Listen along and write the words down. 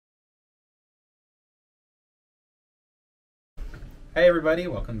Hey everybody,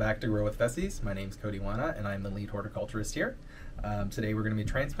 welcome back to Grow with Veseys. My name's Cody Wana and I'm the lead horticulturist here. Today we're going to be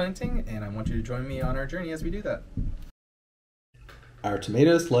transplanting and I want you to join me on our journey as we do that. Our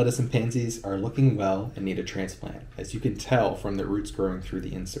tomatoes, lettuce, and pansies are looking well and need a transplant, as you can tell from the roots growing through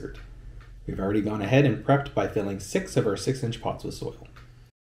the insert. We've already gone ahead and prepped by filling 6 of our 6-inch pots with soil.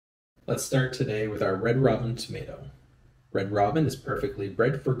 Let's start today with our Red Robin tomato. Red Robin is perfectly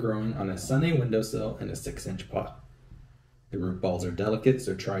bred for growing on a sunny windowsill in a 6-inch pot. The root balls are delicate,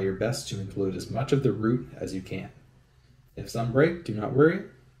 so try your best to include as much of the root as you can. If some break, do not worry,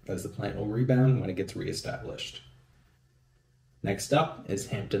 as the plant will rebound when it gets re-established. Next up is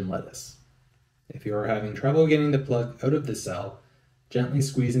Hampton lettuce. If you are having trouble getting the plug out of the cell, gently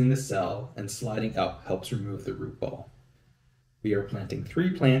squeezing the cell and sliding up helps remove the root ball. We are planting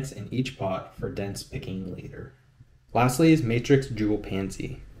 3 plants in each pot for dense picking later. Lastly is Matrix Jewel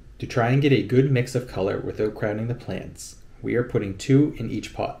Pansy. To try and get a good mix of color without crowding the plants, we are putting 2 in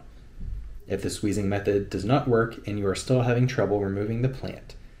each pot. If the squeezing method does not work and you are still having trouble removing the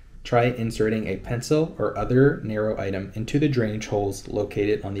plant, try inserting a pencil or other narrow item into the drainage holes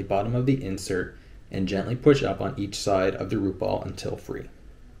located on the bottom of the insert and gently push up on each side of the root ball until free.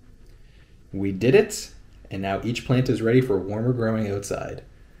 We did it, and now each plant is ready for warmer growing outside.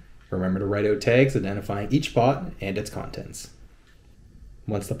 Remember to write out tags identifying each pot and its contents.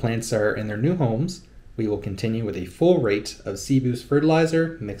 Once the plants are in their new homes, we will continue with a full rate of Sea-Boost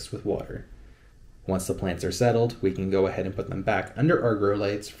fertilizer mixed with water. Once the plants are settled, we can go ahead and put them back under our grow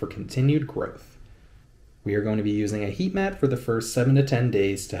lights for continued growth. We are going to be using a heat mat for the first 7 to 10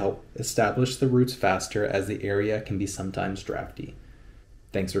 days to help establish the roots faster, as the area can be sometimes drafty.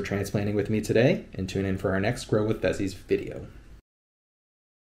 Thanks for transplanting with me today, and tune in for our next Grow with Veseys video.